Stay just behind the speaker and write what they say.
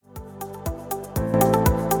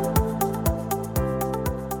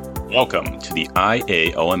Welcome to the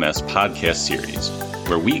IAOMS podcast series,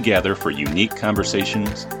 where we gather for unique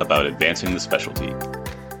conversations about advancing the specialty.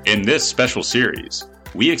 In this special series,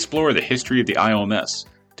 we explore the history of the IAOMS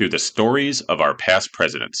through the stories of our past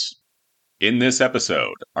presidents. In this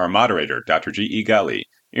episode, our moderator, Dr. G.E. Ghali,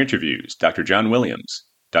 interviews Dr. John Williams,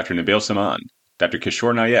 Dr. Nabil Saman, Dr.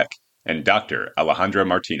 Kishore Nayak, and Dr. Alejandra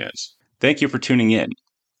Martinez. Thank you for tuning in.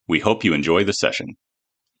 We hope you enjoy the session.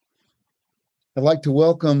 I'd like to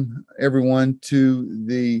welcome everyone to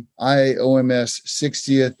the IAOMS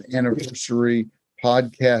 60th anniversary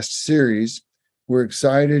podcast series. We're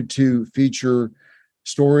excited to feature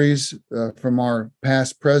stories from our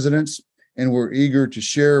past presidents, and we're eager to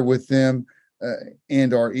share with them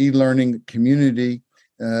and our e-learning community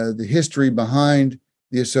the history behind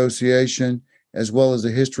the association, as well as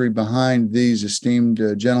the history behind these esteemed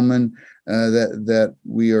gentlemen that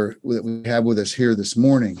we have with us here this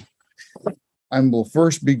morning. I will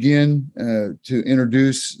first begin to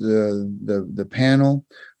introduce the panel.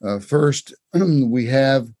 First, we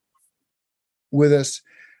have with us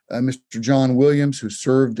Mr. John Williams, who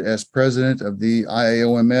served as president of the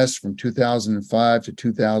IAOMS from 2005 to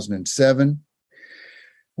 2007.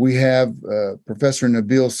 We have Professor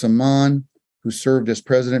Nabil Saman, who served as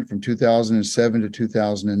president from 2007 to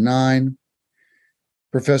 2009.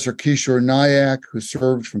 Professor Kishore Nayak, who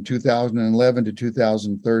served from 2011 to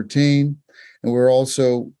 2013. And we're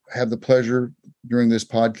also have the pleasure during this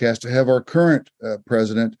podcast to have our current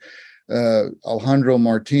president, Alejandra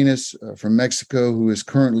Martinez from Mexico, who is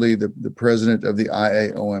currently the president of the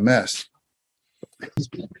IAOMS.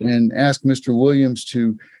 And ask Mr. Williams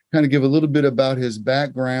to kind of give a little bit about his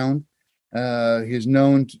background. He's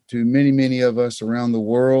known to many of us around the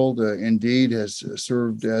world. Indeed, has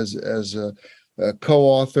served as a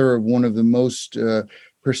co-author of one of the most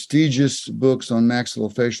prestigious books on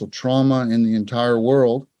maxillofacial trauma in the entire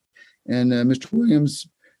world. And Mr. Williams,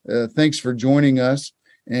 thanks for joining us.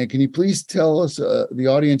 And can you please tell us, the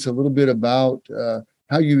audience, a little bit about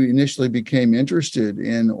how you initially became interested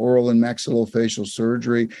in oral and maxillofacial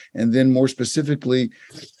surgery, and then more specifically,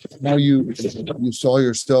 how you saw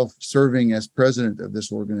yourself serving as president of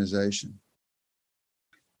this organization?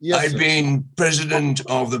 Yes, I'd been president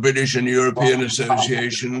of the British and European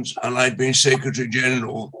Associations, and I'd been Secretary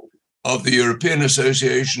General of the European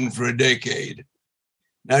Association for a decade.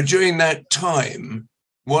 Now, during that time,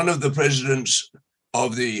 one of the presidents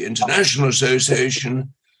of the International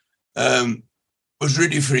Association was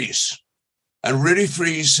Rudy Fries. And Rudy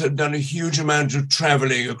Fries had done a huge amount of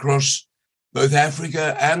traveling across both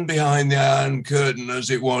Africa and behind the Iron Curtain, as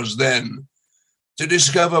it was then, to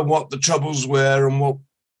discover what the troubles were and what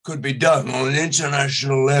could be done on an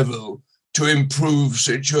international level to improve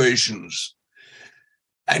situations.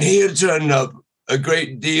 And he had turned up a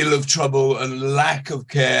great deal of trouble and lack of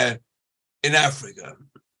care in Africa.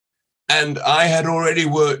 And I had already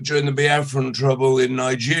worked during the Biafran trouble in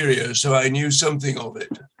Nigeria, so I knew something of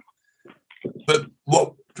it. But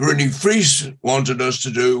what Rudy Fries wanted us to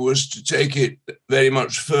do was to take it very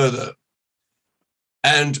much further.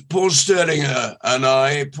 And Paul Sterlinger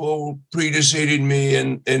and Paul preceded me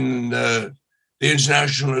in the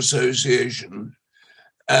International Association.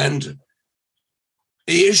 And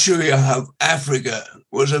the issue of Africa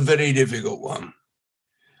was a very difficult one.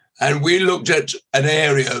 And we looked at an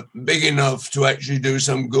area big enough to actually do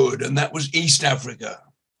some good, and that was East Africa.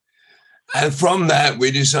 And from that, we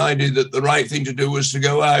decided that the right thing to do was to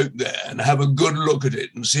go out there and have a good look at it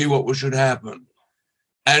and see what should happen.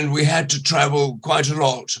 And we had to travel quite a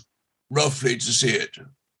lot, roughly, to see it.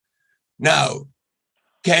 Now,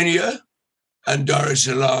 Kenya and Dar es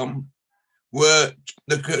Salaam were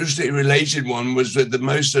the closely related one, was with the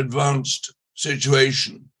most advanced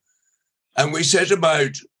situation. And we set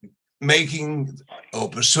about making or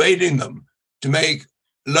persuading them to make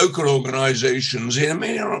local organizations,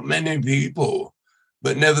 not many people,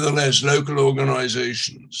 but nevertheless local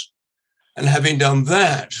organizations. And having done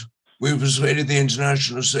that, we persuaded the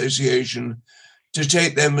International Association to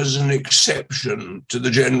take them as an exception to the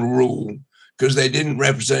general rule, because they didn't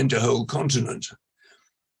represent a whole continent.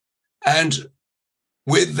 And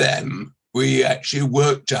with them, we actually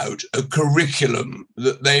worked out a curriculum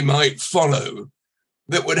that they might follow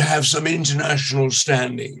that would have some international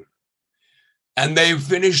standing. And they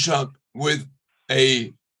finished up with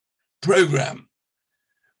a program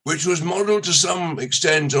which was modeled to some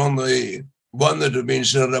extent on the one that had been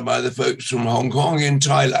set up by the folks from Hong Kong in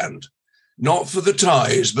Thailand, not for the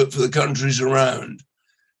Thais, but for the countries around.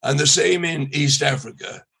 And the same in East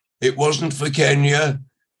Africa. It wasn't for Kenya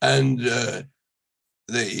and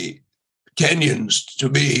the Kenyans to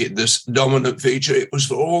be this dominant feature. It was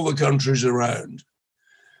for all the countries around.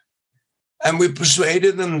 And we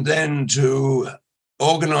persuaded them then to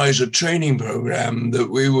organize a training program that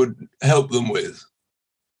we would help them with.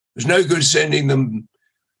 There's no good sending them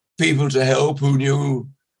people to help who knew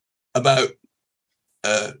about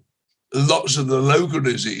lots of the local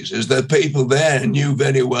diseases. The people there knew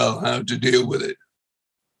very well how to deal with it.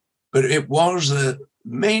 But it was the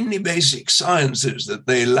mainly basic sciences that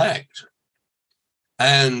they lacked.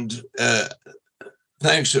 And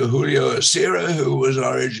thanks to Julio Acera, who was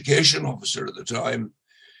our education officer at the time,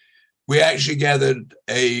 we actually gathered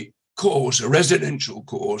a course, a residential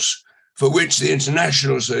course, for which the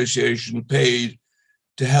International Association paid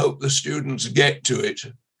to help the students get to it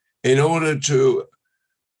in order to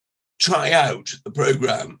try out the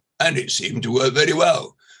program. And it seemed to work very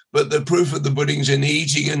well. But the proof of the pudding's in the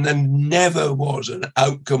eating, and there never was an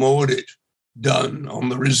outcome audit done on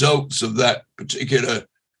the results of that particular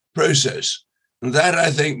process. And that,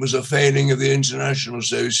 I think, was a failing of the International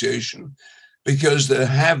Association, because there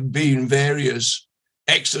have been various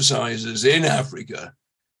exercises in Africa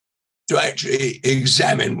to actually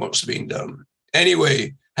examine what's been done.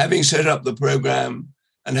 Anyway, having set up the program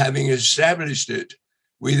and having established it,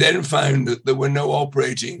 we then found that there were no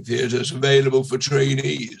operating theatres available for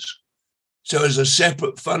trainees. So as a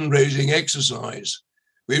separate fundraising exercise,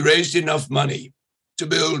 we raised enough money to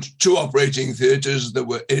build 2 operating theatres that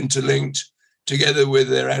were interlinked, together with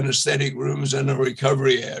their anaesthetic rooms and a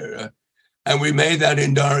recovery area. And we made that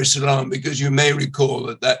in Dar es Salaam, because you may recall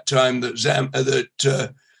at that time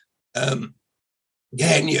that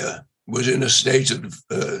Kenya was in a state of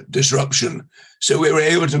disruption. So we were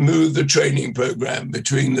able to move the training program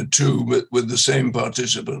between the two with the same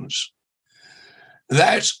participants.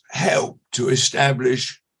 That helped to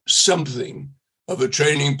establish something of a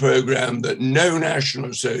training program that no national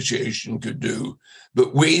association could do,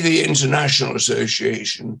 but we, the International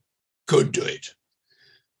Association, could do it.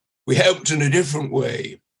 We helped in a different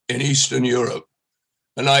way in Eastern Europe.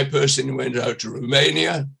 And I personally went out to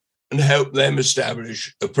Romania and helped them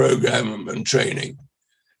establish a program and training.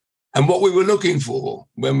 And what we were looking for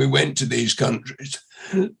when we went to these countries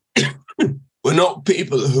were not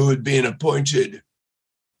people who had been appointed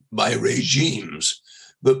by regimes,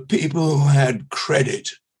 but people who had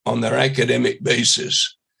credit on their academic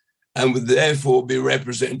basis and would therefore be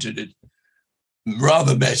represented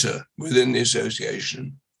rather better within the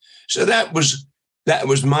association. So that was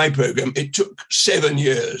my program. It took 7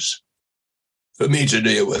 years for me to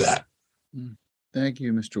deal with that. Thank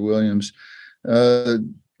you, Mr. Williams.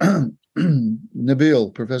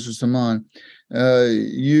 Nabil, Professor Saman,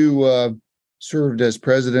 you served as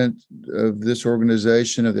president of this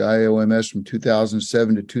organization, of the IOMS, from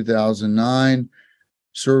 2007 to 2009,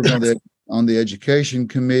 served on the education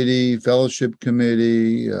committee, fellowship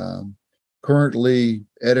committee, currently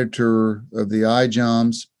editor of the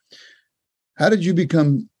IJOMS. How did you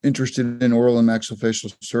become interested in oral and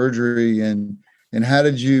maxillofacial surgery, and how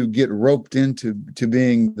did you get roped into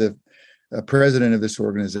being the president of this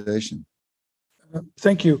organization?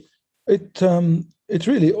 Thank you. It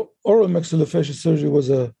really, oral maxillofacial surgery was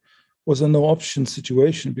a no option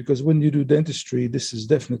situation, because when you do dentistry, this is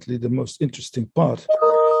definitely the most interesting part.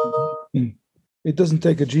 It doesn't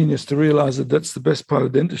take a genius to realize that that's the best part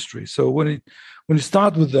of dentistry. So when you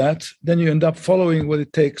start with that, then you end up following what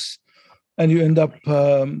it takes, and you end up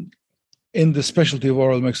in the specialty of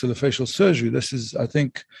oral maxillofacial surgery. This is, I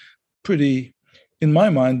think, pretty, in my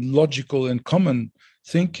mind, logical and common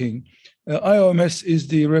thinking. IOMS is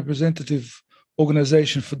the representative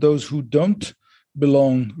organization for those who don't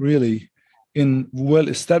belong really in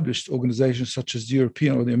well-established organizations such as the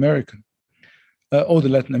European or the American, or the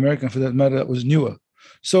Latin American for that matter, that was newer.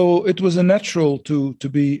 So it was a natural to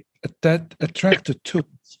be attracted to it.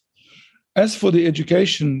 As for the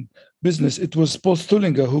education business, it was Paul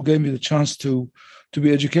Stullinger who gave me the chance to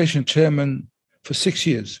be education chairman for 6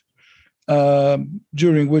 years,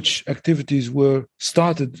 during which activities were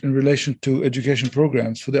started in relation to education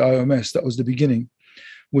programs for the IOMS. That was the beginning,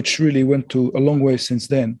 which really went to a long way since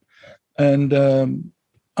then. And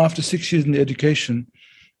after 6 years in the education,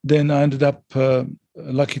 then I ended up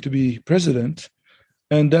lucky to be president.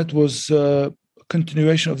 And that was a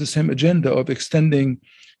continuation of the same agenda of extending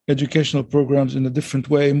educational programs in a different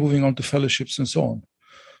way, moving on to fellowships and so on.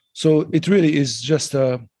 So it really is just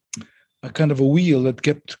a kind of a wheel that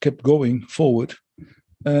kept going forward.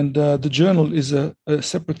 And the journal is a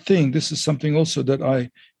separate thing. This is something also that I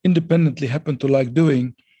independently happen to like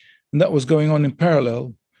doing, and that was going on in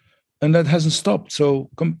parallel, and that hasn't stopped. So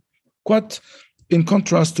quite in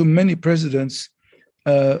contrast to many presidents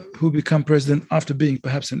who become president after being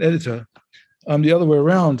perhaps an editor, the other way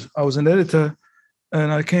around. I was an editor,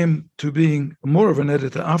 And I came to being more of an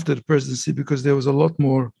editor after the presidency because there was a lot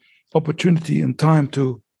more opportunity and time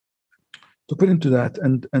to put into that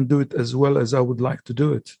and do it as well as I would like to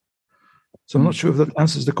do it. So I'm not sure if that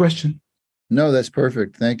answers the question. No, that's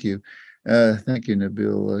perfect. Thank you. Thank you,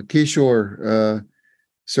 Nabil. Kishore,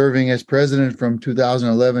 serving as president from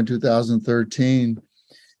 2011, 2013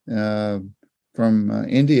 from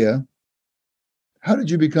India. How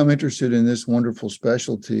did you become interested in this wonderful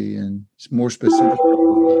specialty and more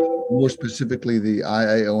specifically the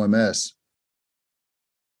IAOMS?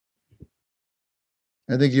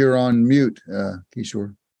 I think you're on mute,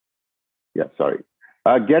 Kishore. Yeah, sorry.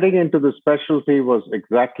 Getting into the specialty was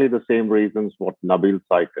exactly the same reasons what Nabil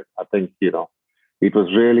cited. I think, it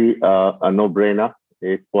was really a no-brainer.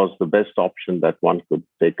 It was the best option that one could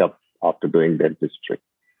take up after doing dentistry.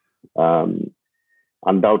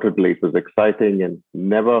 Undoubtedly, it was exciting, and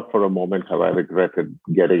never for a moment have I regretted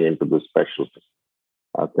getting into the specialty.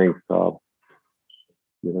 I think, the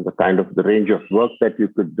range of work that you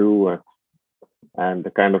could do and the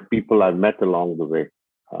kind of people I've met along the way,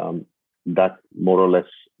 that more or less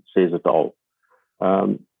says it all.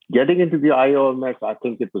 Getting into the IOMS, I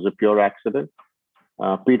think it was a pure accident.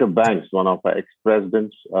 Peter Banks, one of our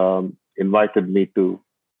ex-presidents, invited me to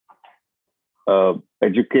an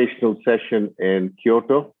educational session in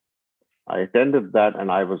Kyoto. I attended that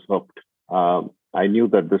and I was hooked. I knew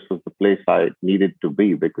that this was the place I needed to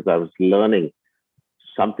be because I was learning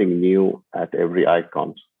something new at every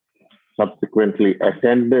ICOMS. Subsequently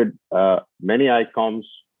attended many ICOMS,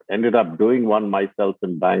 ended up doing one myself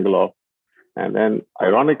in Bangalore. And then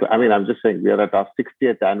ironically, I'm just saying, we are at our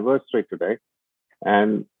 60th anniversary today.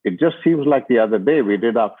 And it just seems like the other day we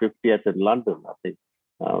did our 50th in London. I think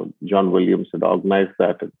John Williams had organized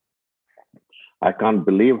that. And I can't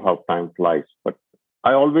believe how time flies. But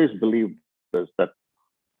I always believed this, that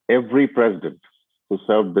every president who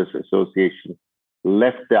served this association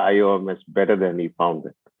left the IOMS better than he found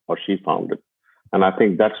it or she found it. And I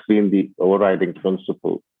think that's been the overriding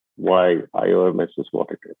principle why IOMS is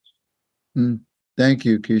what it is. Thank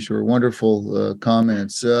you, Kishore. Wonderful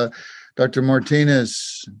comments. Dr.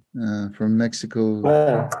 Martinez from Mexico.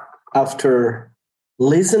 Well, after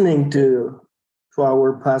listening to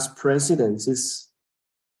our past presidents, it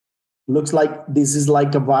looks like this is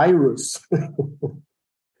like a virus.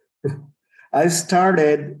 I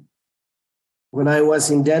started when I was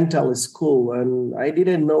in dental school, and I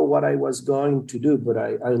didn't know what I was going to do, but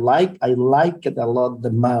I like it a lot,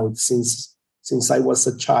 the mouth, since I was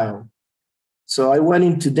a child. So I went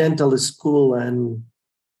into dental school, and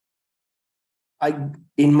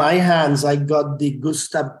in my hands I got the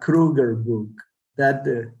Gustav Kruger book, that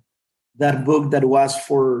book that was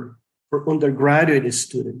for undergraduate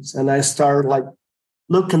students, and I started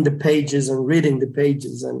looking the pages and reading the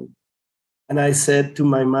pages, and I said to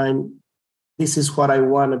my mind, this is what I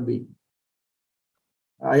want to be.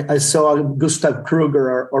 I saw Gustav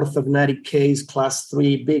Kruger, orthodontic case,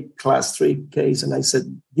 big class 3 case, and I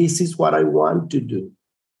said, this is what I want to do.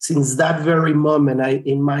 Since that very moment,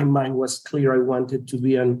 in my mind was clear I wanted to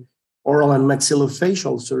be an oral and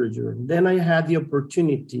maxillofacial surgeon. Then I had the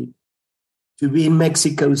opportunity to be in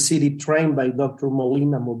Mexico City, trained by Dr.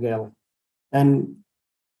 Molina Moguel. And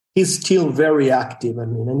he's still very active,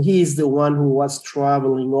 and he is the one who was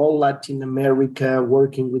traveling all Latin America,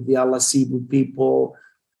 working with the Alasibu people,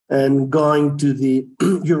 and going to the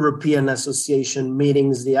European Association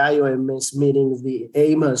meetings, the IOMS meetings, the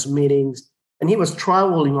AMOS meetings. And he was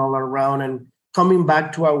traveling all around and coming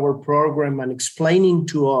back to our program and explaining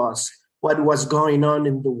to us what was going on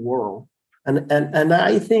in the world. And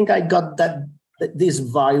I think I got this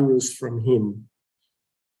virus from him.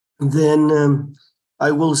 Then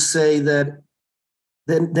I will say that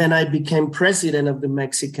then I became president of the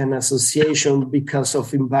Mexican Association because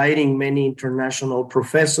of inviting many international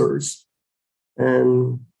professors.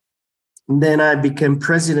 And then I became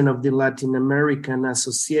president of the Latin American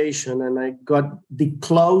Association, and I got the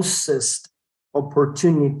closest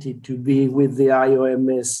opportunity to be with the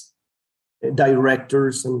IOMS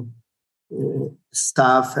directors and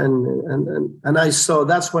staff. And I saw,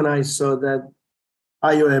 that's when I saw that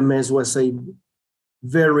IOMS was a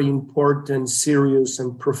very important, serious,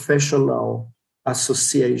 and professional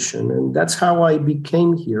association. And that's how I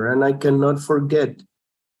became here. And I cannot forget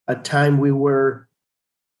a time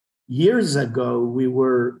years ago,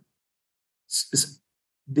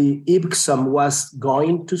 the IBCSAM was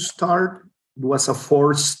going to start. It was a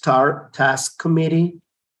 4-star task committee.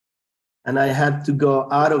 And I had to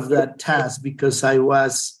go out of that task because I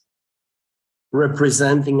was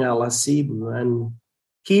representing Alasibu. And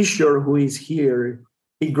Kishore, who is here,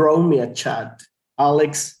 he wrote me a chat.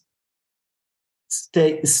 Alex,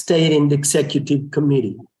 stayed in the executive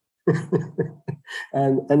committee.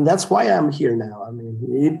 and that's why I'm here now. I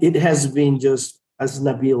mean, it has been just, as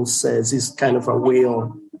Nabil says, it's kind of a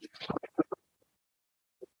wheel.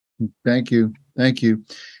 Thank you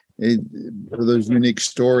for those unique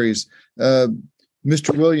stories.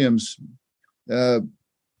 Mr. Williams,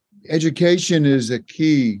 education is a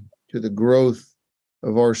key to the growth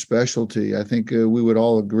of our specialty. I think we would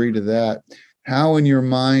all agree to that. How, in your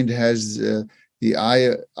mind, has the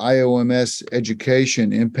IOMS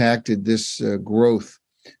education impacted this growth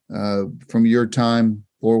from your time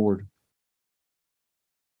forward?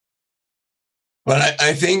 Well,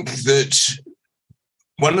 I think that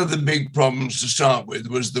one of the big problems to start with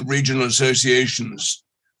was the regional associations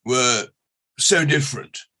were so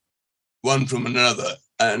different, one from another.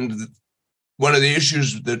 And one of the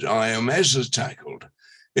issues that IOMS has tackled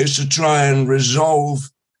is to try and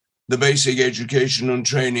resolve the basic education and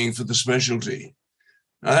training for the specialty.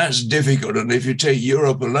 Now, that's difficult. And if you take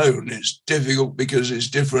Europe alone, it's difficult because it's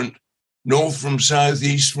different north from south,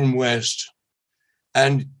 east from west.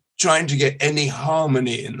 And trying to get any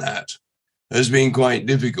harmony in that has been quite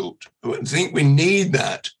difficult. I think we need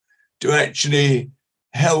that to actually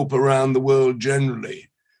help around the world generally.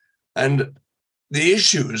 And the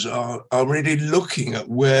issues are really looking at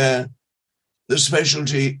where the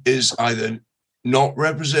specialty is either not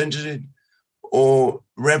represented or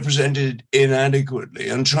represented inadequately,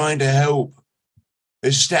 and trying to help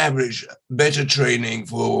establish better training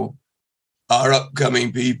for our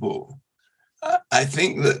upcoming people. I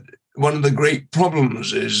think that one of the great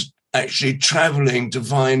problems is actually traveling to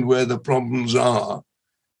find where the problems are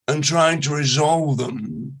and trying to resolve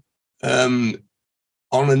them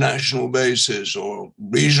on a national basis or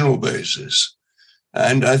regional basis.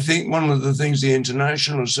 And I think one of the things the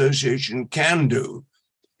International Association can do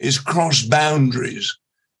is cross boundaries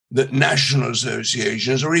that national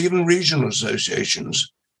associations or even regional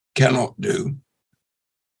associations cannot do.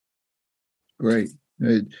 Great.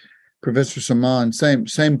 Professor Samaan,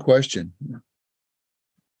 same question.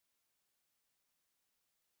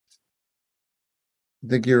 I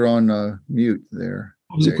think you're on mute there.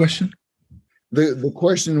 What was the question? The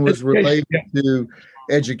question was related to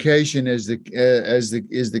education is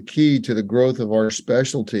the key to the growth of our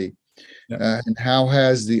specialty, and how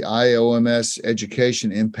has the IOMS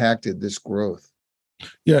education impacted this growth?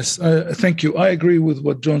 Yes, thank you. I agree with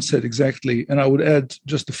what John said exactly, and I would add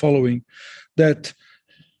just the following: that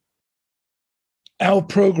our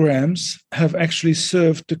programs have actually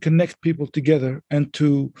served to connect people together and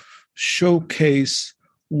to showcase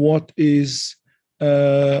what is.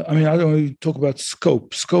 I don't want to talk about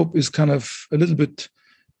scope. Scope is kind of a little bit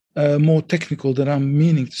more technical than I'm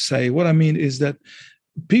meaning to say. What I mean is that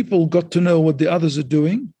people got to know what the others are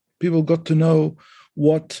doing. People got to know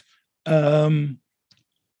what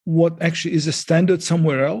actually is a standard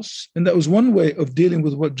somewhere else. And that was one way of dealing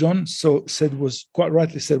with what John said was, quite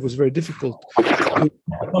rightly said, was very difficult to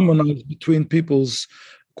harmonize between people's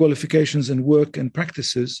qualifications and work and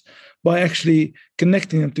practices by actually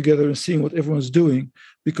connecting them together and seeing what everyone's doing,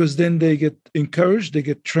 because then they get encouraged, they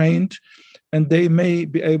get trained, and they may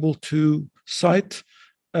be able to cite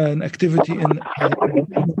an activity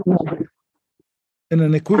in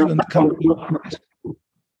an equivalent country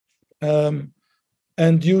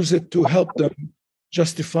and use it to help them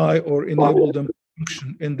justify or enable them to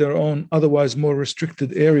function in their own otherwise more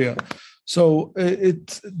restricted area. So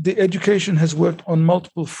the education has worked on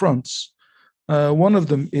multiple fronts. One of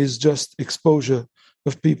them is just exposure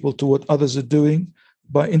of people to what others are doing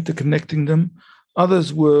by interconnecting them.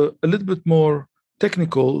 Others were a little bit more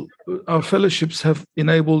technical. Our fellowships have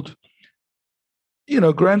enabled,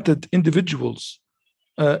 granted individuals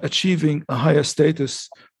achieving a higher status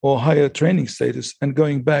or higher training status and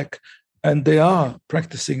going back, and they are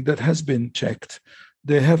practicing, that has been checked.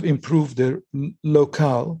 They have improved their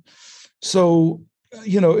locale. So,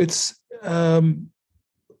 it's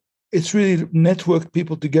really networked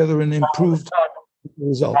people together and improved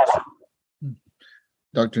results.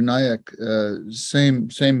 Dr. Nayak,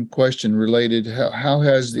 same question related. How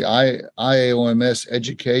has the IOMS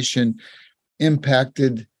education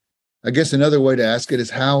impacted? I guess another way to ask it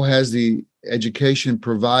is, how has the education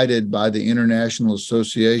provided by the International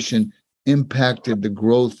Association impacted the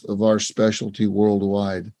growth of our specialty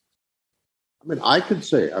worldwide? I could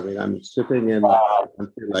say, I'm sitting in a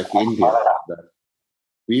country like India, that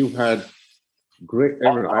we've had great,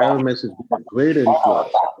 IOMS has been a great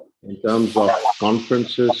influence in terms of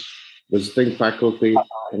conferences, visiting faculty,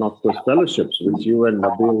 and of course fellowships, which you and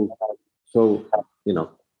Nabil so,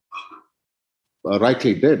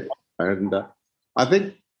 rightly did. And I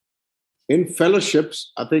think In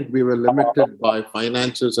fellowships, I think we were limited by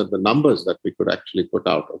finances and the numbers that we could actually put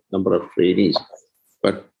out, of number of trainees.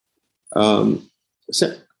 But so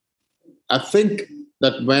I think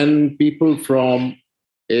that when people from,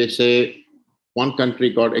 say, one country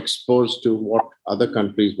got exposed to what other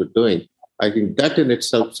countries were doing, I think that in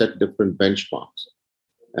itself set different benchmarks.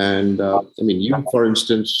 And you, for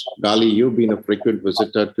instance, Gali, you've been a frequent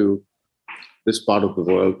visitor to this part of the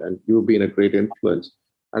world, and you've been a great influence.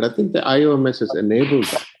 And I think the IOMS has enabled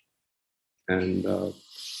that.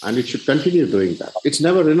 And it should continue doing that. It's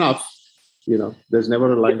never enough. There's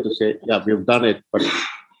never a line to say, yeah, we've done it, but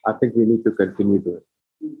I think we need to continue doing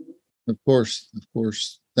it. Of course.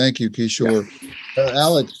 Thank you, Kishore. Yeah.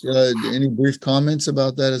 Alex, any brief comments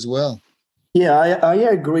about that as well? Yeah, I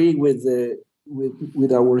agree with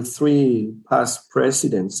our three past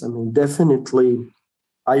presidents. I mean, definitely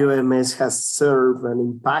IOMS has served and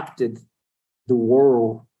impacted the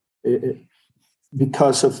world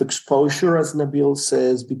because of exposure, as Nabil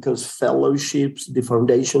says, because fellowships, the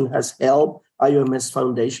foundation has helped, IOMS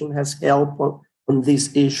Foundation has helped on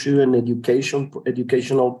this issue and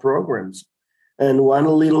educational programs. And one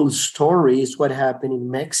little story is what happened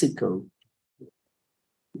in Mexico.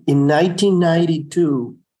 In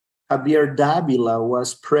 1992, Javier Davila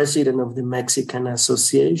was president of the Mexican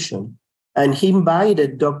Association, and he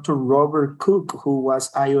invited Dr. Robert Cook, who was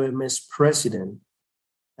IOMS president.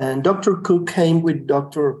 And Dr. Cook came with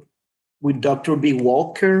Dr. B.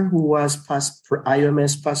 Walker, who was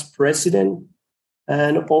IOMS past president,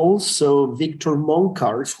 and also Victor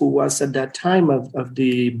Moncarz, who was at that time of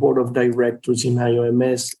the board of directors in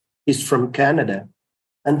IOMS. He's from Canada.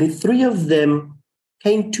 And the three of them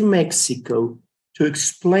came to Mexico to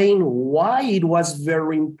explain why it was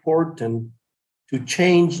very important to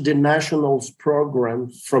change the nationals program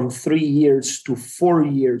from 3 years to 4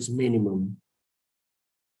 years minimum.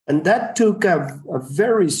 And that took a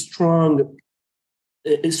very strong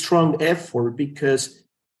effort, because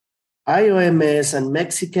IOMS and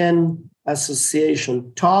Mexican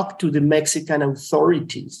Association talked to the Mexican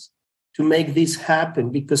authorities to make this happen,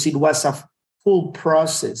 because it was a full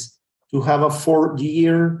process to have a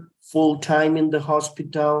 4-year full time in the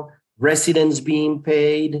hospital, residents being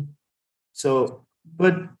paid.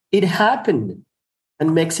 But it happened,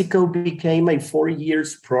 and Mexico became a 4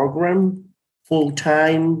 years program, full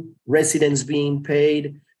time, residents being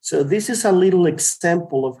paid. So this is a little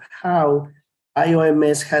example of how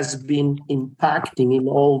IOMS has been impacting in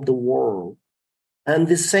all the world. And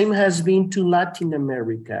the same has been to Latin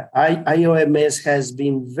America. IOMS has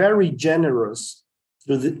been very generous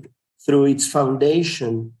through its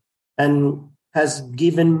foundation, and has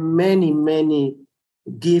given many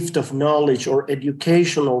gift of knowledge or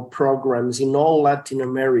educational programs in all Latin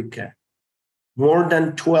America, more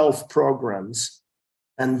than 12 programs.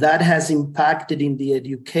 And that has impacted in the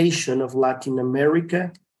education of Latin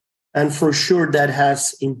America. And for sure, that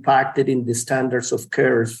has impacted in the standards of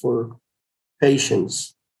care for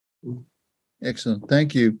patients. Excellent.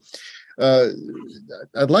 Thank you.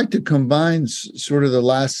 I'd like to combine sort of the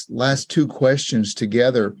last two questions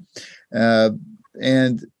together.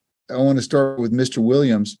 And I want to start with Mr.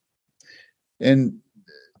 Williams. And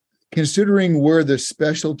considering where the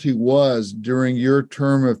specialty was during your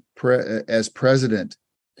term as president,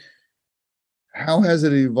 how has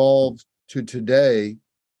it evolved to today?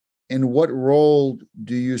 And what role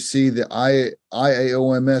do you see the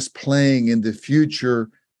IAOMS playing in the future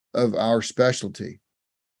of our specialty?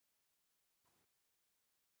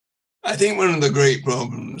 I think one of the great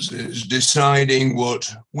problems is deciding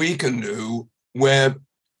what we can do where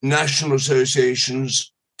national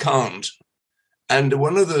associations can't. And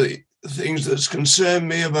one of the things that's concerned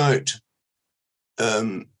me about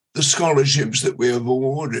the scholarships that we have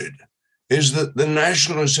awarded is that the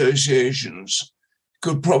national associations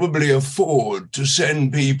could probably afford to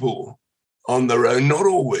send people on their own, not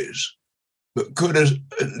always, but could at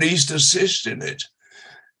least assist in it.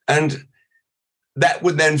 And that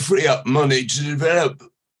would then free up money to develop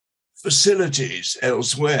facilities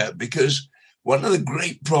elsewhere, because one of the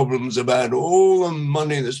great problems about all the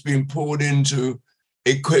money that's been poured into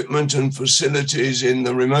equipment and facilities in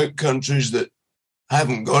the remote countries that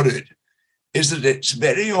haven't got it is that it's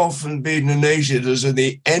very often been donated as at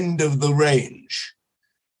the end of the range.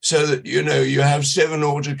 So that, you have 7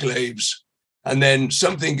 autoclaves and then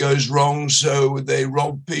something goes wrong, so they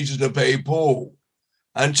rob Peter to pay Paul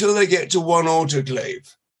until they get to one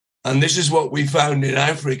autoclave. And this is what we found in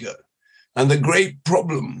Africa. And the great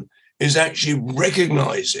problem is actually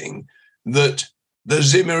recognizing that the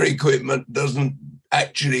Zimmer equipment doesn't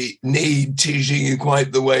actually need teaching in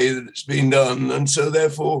quite the way that it's been done. And so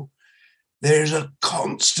therefore, there's a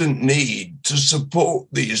constant need to support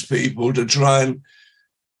these people to try and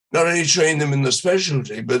not only train them in the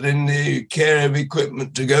specialty, but in the care of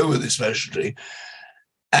equipment to go with the specialty.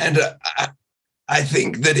 And I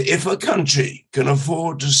think that if a country can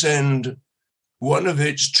afford to send one of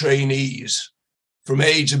its trainees from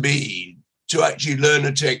A to B to actually learn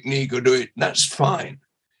a technique or do it, that's fine.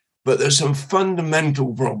 But there's some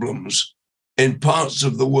fundamental problems in parts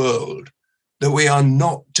of the world that we are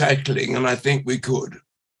not tackling, and I think we could.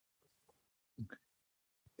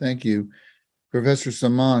 Thank you. Professor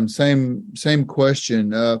Samaan, same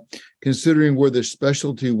question. Considering where the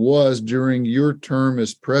specialty was during your term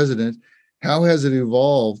as president, how has it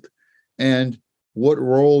evolved, and what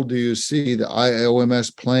role do you see the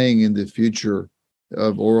IOMS playing in the future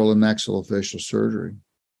of oral and maxillofacial surgery?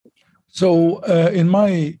 So, in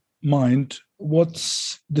my mind,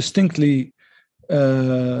 what's distinctly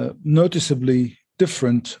noticeably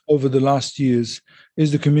different over the last years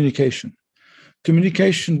is the communication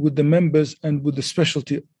with the members and with the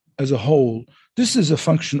specialty as a whole. This is a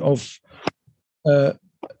function of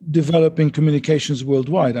developing communications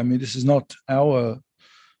worldwide. I mean, this is not our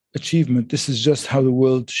achievement. This is just how the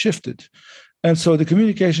world shifted. And so the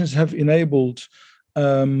communications have enabled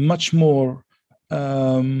much more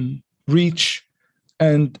reach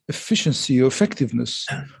and efficiency or effectiveness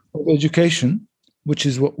of education, which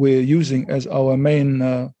is what we're using as our main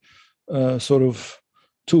sort of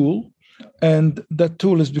tool. And that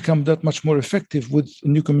tool has become that much more effective with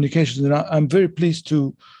new communications. And I'm very pleased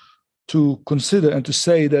to consider and to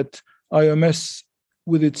say that IOMS,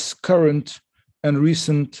 with its current and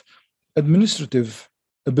recent administrative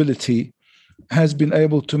ability, has been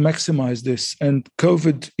able to maximize this. And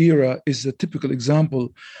COVID era is a typical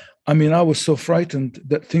example. I mean, I was so frightened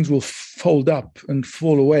that things will fold up and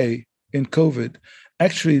fall away in COVID.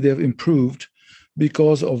 Actually, they've improved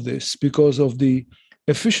because of this, because of the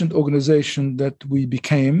efficient organization that we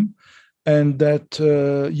became, and that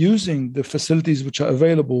using the facilities which are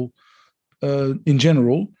available in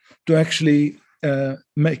general to actually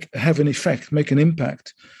have an effect, make an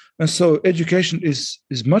impact. And so education is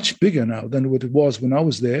much bigger now than what it was when I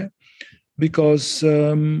was there, because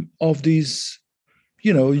of these,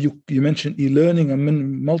 you mentioned e-learning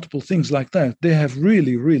and multiple things like that. They have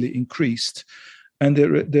really, really increased, and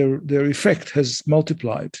their effect has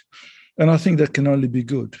multiplied. And I think that can only be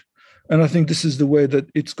good. And I think this is the way that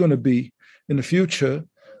it's going to be in the future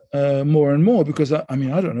more and more, because I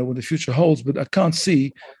don't know what the future holds, but I can't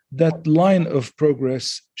see that line of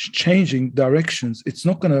progress changing directions. It's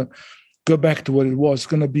not going to go back to what it was. It's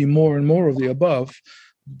going to be more and more of the above.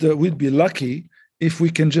 We'd be lucky if we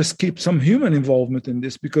can just keep some human involvement in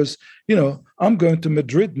this, because, I'm going to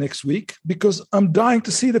Madrid next week because I'm dying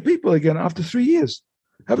to see the people again after 3 years.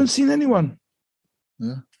 Haven't seen anyone.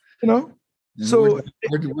 Yeah. So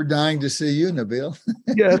we're dying to see you, Nabil.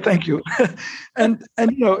 Yeah, thank you. And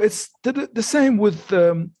it's the same with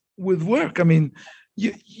work. I mean,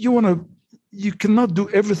 you cannot do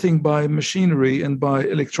everything by machinery and by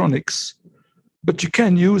electronics, but you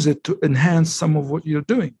can use it to enhance some of what you're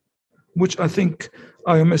doing, which I think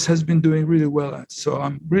IOMS has been doing really well at. So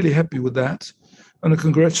I'm really happy with that, and I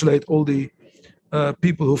congratulate all the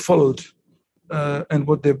people who followed and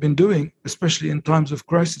what they've been doing, especially in times of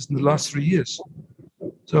crisis in the last 3 years.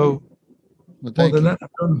 So, thank you. That,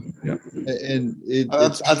 and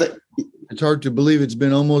it's hard to believe it's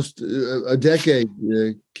been almost a decade,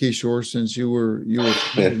 Kishore, since you were.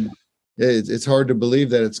 It's hard to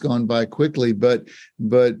believe that it's gone by quickly. But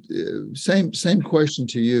same question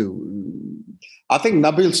to you. I think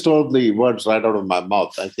Nabil stole the words right out of my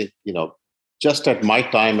mouth. I think just at my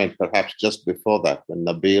time and perhaps just before that, when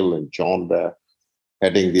Nabil and John were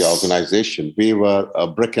heading the organization, we were a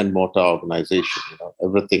brick and mortar organization.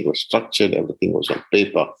 Everything was structured, everything was on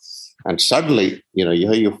paper. And suddenly, here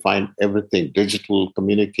you find everything, digital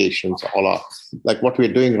communications, all are like what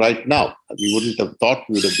we're doing right now. We wouldn't have thought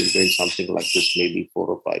we would have been doing something like this maybe 4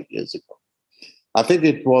 or 5 years ago. I think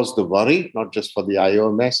it was the worry, not just for the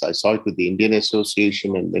IOMS. I saw it with the Indian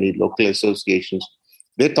Association and many local associations.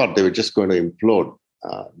 They thought they were just going to implode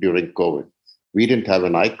during COVID. We didn't have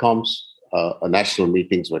an ICOMS. National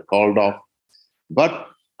meetings were called off. But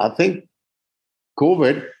I think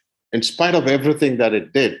COVID, in spite of everything that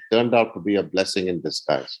it did, turned out to be a blessing in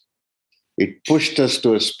disguise. It pushed us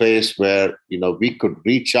to a space where, we could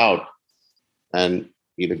reach out and,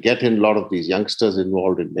 get in a lot of these youngsters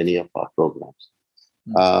involved in many of our programs.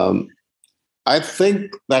 I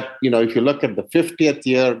think that, if you look at the 50th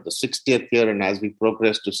year, the 60th year, and as we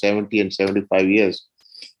progress to 70 and 75 years,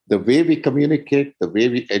 the way we communicate, the way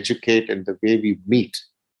we educate, and the way we meet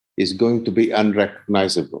is going to be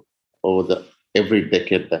unrecognizable. over every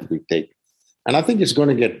decade that we take. And I think it's going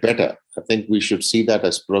to get better. I think we should see that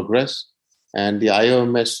as progress. And the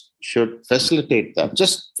IOMS should facilitate that.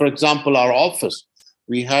 Just, for example, our office.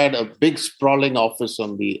 We had a big sprawling office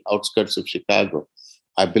on the outskirts of Chicago.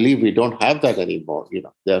 I believe we don't have that anymore.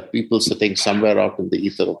 There are people sitting somewhere out in the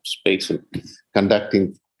ether of space and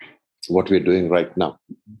conducting what we're doing right now.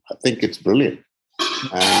 I think it's brilliant.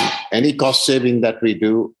 And any cost saving that we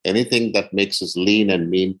do, anything that makes us lean and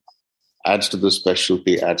mean, adds to the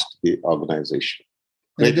specialty, adds to the organization.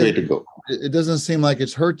 Great way to go. It doesn't seem like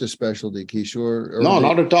it's hurt the specialty, Kishore. No,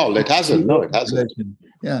 not at all. It hasn't. No, it hasn't.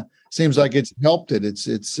 Yeah, seems like it's helped it. It's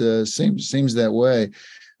seems that way.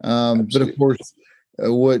 But of course,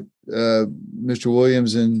 what Mr.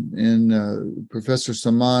 Williams and Professor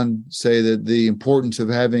Samaan say, that the importance of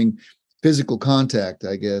having physical contact,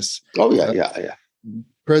 I guess. Oh yeah.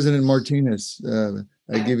 President Martinez,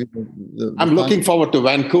 I give you I'm looking forward to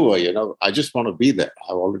Vancouver. I just want to be there.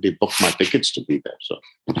 I've already booked my tickets to be there. So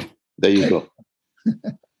there you go.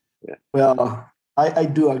 Yeah. Well, I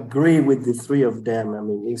do agree with the three of them.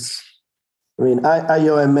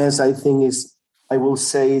 IOMS, I think I will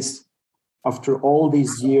say is, after all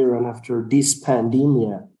this year and after this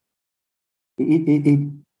pandemic,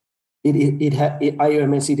 IOMS,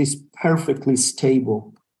 it is perfectly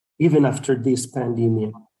stable, even after this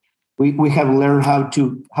pandemic. We have learned how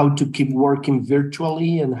to keep working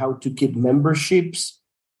virtually and how to keep memberships,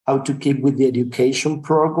 how to keep with the education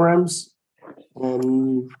programs.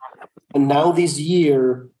 And now this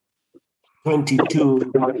year,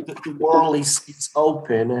 22, the world is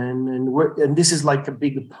open, and this is like a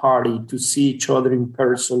big party to see each other in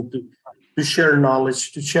person, to share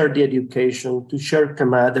knowledge, to share the education, to share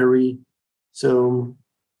camaraderie. So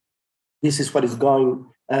this is what is going,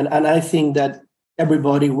 and I think that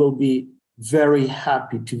everybody will be very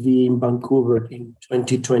happy to be in Vancouver in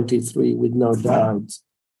 2023, with no doubt.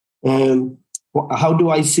 And how do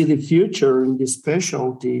I see the future in this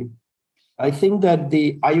specialty? I think that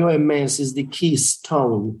the IOMS is the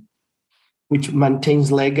keystone which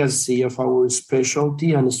maintains legacy of our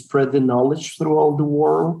specialty and spread the knowledge through all the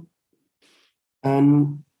world.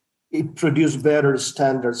 And it produced better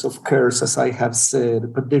standards of care, as I have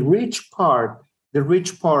said. But the rich part of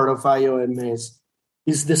IOMS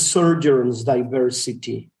is the surgeon's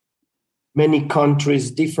diversity. Many countries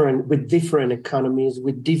with different economies,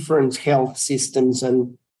 with different health systems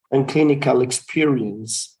and clinical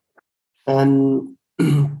experience. And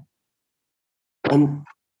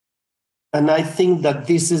I think that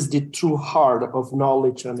this is the true heart of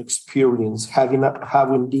knowledge and experience, having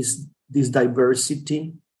this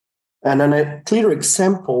diversity. And a clear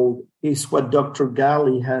example is what Dr.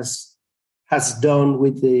 Ghali has done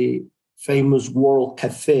with the famous World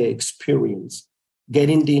Cafe experience,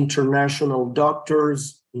 getting the international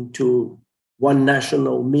doctors into one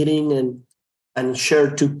national meeting and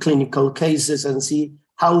share two clinical cases and see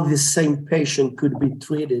how the same patient could be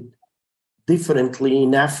treated differently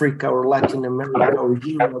in Africa or Latin America or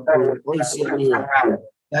Europe or Oceania.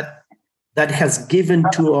 That has given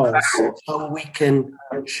to us how we can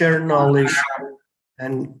share knowledge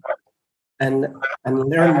and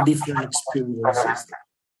learn different experiences.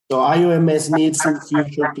 So IOMS needs in the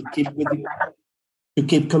future to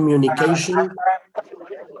keep communication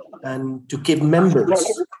and to keep members.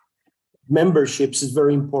 Memberships is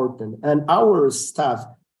very important. And our staff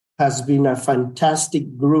has been a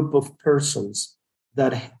fantastic group of persons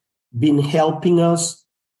that have been helping us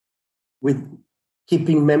with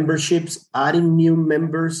keeping memberships, adding new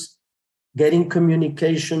members, getting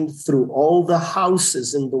communication through all the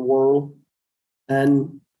houses in the world,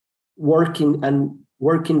 and working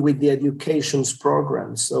with the education's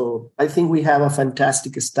programs. So I think we have a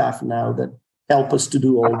fantastic staff now that help us to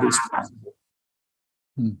do all this possible.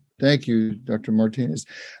 Thank you, Dr. Martinez.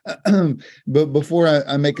 But before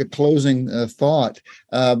I make a closing thought,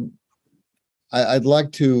 I'd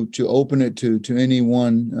like to open it to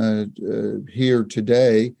anyone here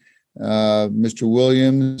today. Mr.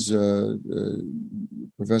 Williams,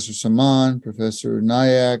 Professor Samaan, Professor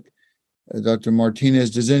Nayak, Dr.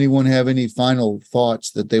 Martinez, does anyone have any final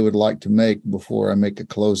thoughts that they would like to make before I make a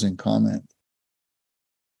closing comment?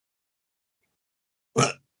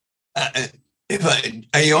 Well,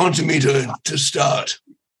 you wanted me to start?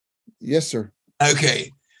 Yes, sir.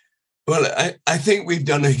 Okay. Well, I think we've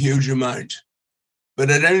done a huge amount, but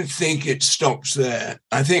I don't think it stops there.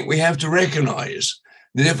 I think we have to recognize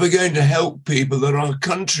that if we're going to help people, there are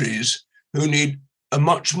countries who need a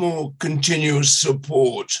much more continuous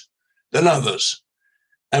support than others.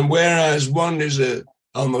 And whereas one is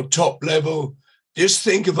on the top level, just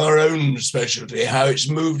think of our own specialty, how it's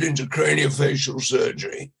moved into craniofacial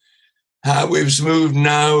surgery. how we've moved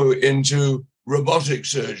now into robotic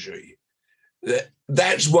surgery.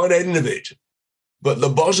 That's one end of it. But the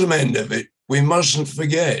bottom end of it, we mustn't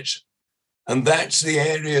forget. And that's the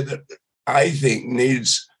area that I think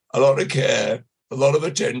needs a lot of care, a lot of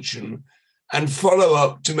attention, and follow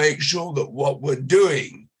up to make sure that what we're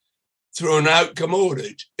doing through an outcome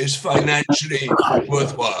audit is financially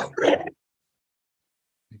worthwhile.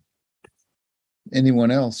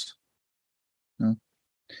 Anyone else? No.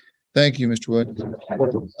 Thank you, Mr. Wood.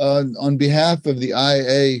 On behalf of the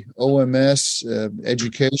IAOMS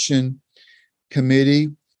Education Committee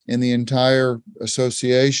and the entire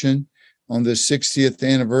association on the 60th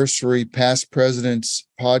anniversary Past Presidents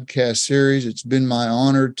podcast series, it's been my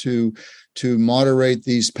honor to moderate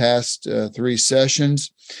these past 3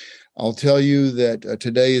 sessions. I'll tell you that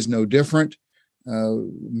today is no different.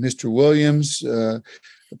 Mr. Williams,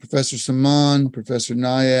 Professor Samaan, Professor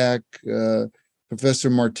Nayak, Professor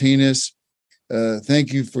Martinez,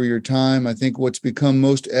 thank you for your time. I think what's become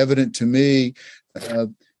most evident to me,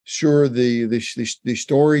 sure, the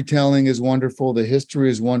storytelling is wonderful, the history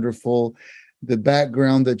is wonderful, the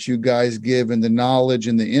background that you guys give and the knowledge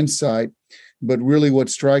and the insight. But really what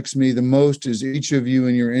strikes me the most is each of you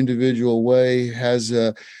in your individual way has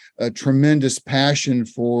a tremendous passion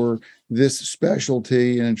for this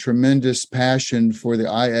specialty and a tremendous passion for the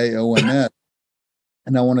IAOMS.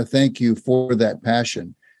 And I want to thank you for that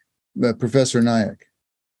passion. Professor Nayak.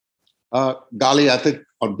 Gali, I think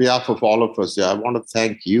on behalf of all of us, I want to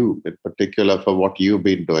thank you in particular for what you've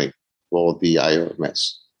been doing for the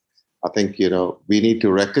IOMS. I think, we need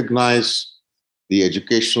to recognize the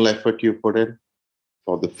educational effort you put in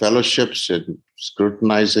for the fellowships and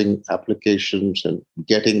scrutinizing applications and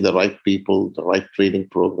getting the right people, the right training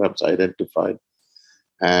programs identified.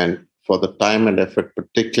 And for the time and effort,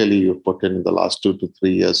 particularly you put in the last 2 to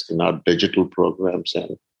 3 years in our digital programs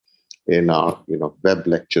and in our, web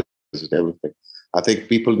lectures and everything. I think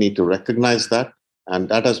people need to recognize that. And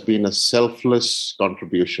that has been a selfless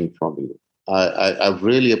contribution from you. I've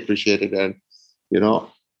really appreciated it. And,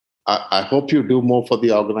 I hope you do more for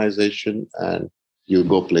the organization and you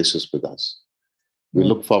go places with us. We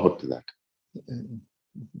look forward to that.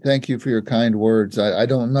 Thank you for your kind words.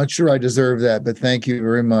 I'm not sure I deserve that, but thank you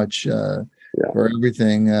very much for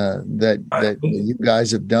everything that you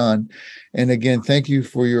guys have done. And again, thank you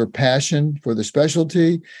for your passion for the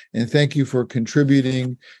specialty, and thank you for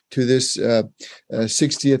contributing to this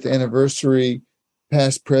 60th anniversary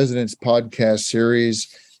Past Presidents podcast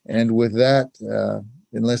series. And with that,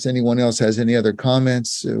 unless anyone else has any other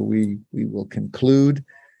comments, we will conclude.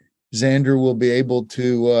 Xander will be able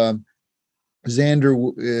to.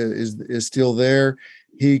 Xander is still there.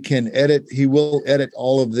 He can edit. He will edit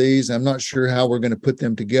all of these. I'm not sure how we're going to put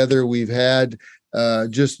them together. We've had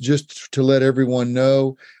just to let everyone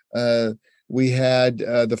know. We had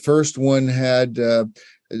the first one had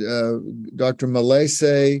Dr.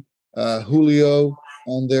 Malese, Julio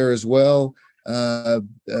on there as well.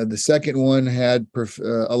 The second one had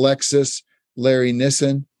Alexis, Larry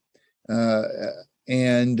Nissen,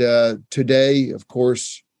 and today, of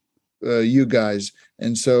course, you guys.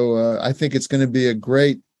 And so I think it's going to be a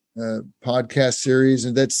great podcast series,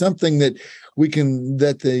 and that's something that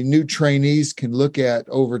that the new trainees can look at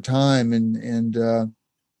over time. And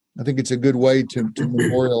I think it's a good way to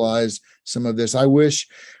memorialize some of this. I wish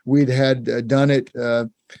we'd had done it,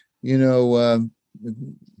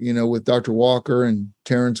 with Dr. Walker and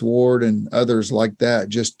Terrence Ward and others like that,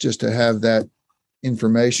 just to have that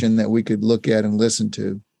information that we could look at and listen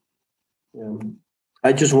to. Yeah.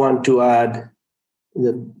 I just want to add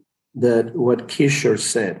that what Kishore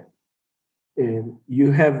said,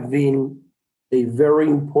 you have been a very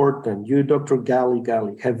important, you, Dr.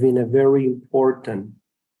 Gali, have been a very important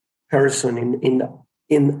person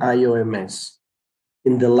in IOMS.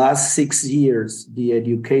 In the last 6 years, the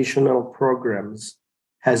educational programs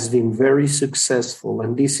has been very successful.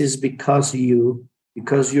 And this is because your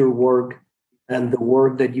work and the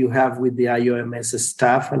work that you have with the IOMS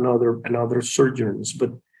staff and other surgeons.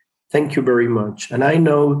 But thank you very much. And I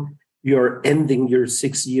know you're ending your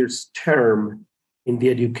 6 years term in the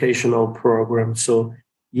educational program. So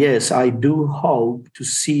yes, I do hope to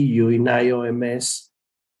see you in IOMS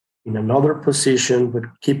in another position, but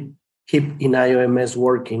keep in IOMS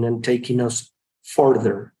working and taking us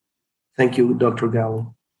further. Thank you, Dr.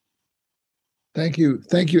 Gallo. Thank you.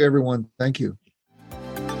 Thank you, everyone. Thank you.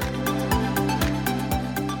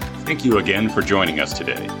 Thank you again for joining us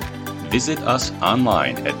today. Visit us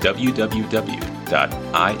online at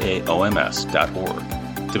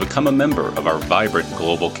www.iaoms.org to become a member of our vibrant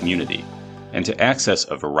global community and to access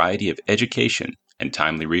a variety of education and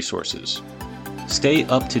timely resources. Stay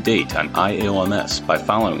up to date on IAOMS by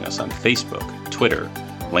following us on Facebook, Twitter,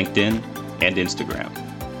 LinkedIn, and Instagram.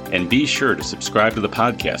 And be sure to subscribe to the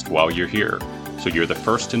podcast while you're here, so you're the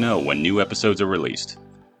first to know when new episodes are released.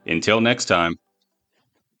 Until next time.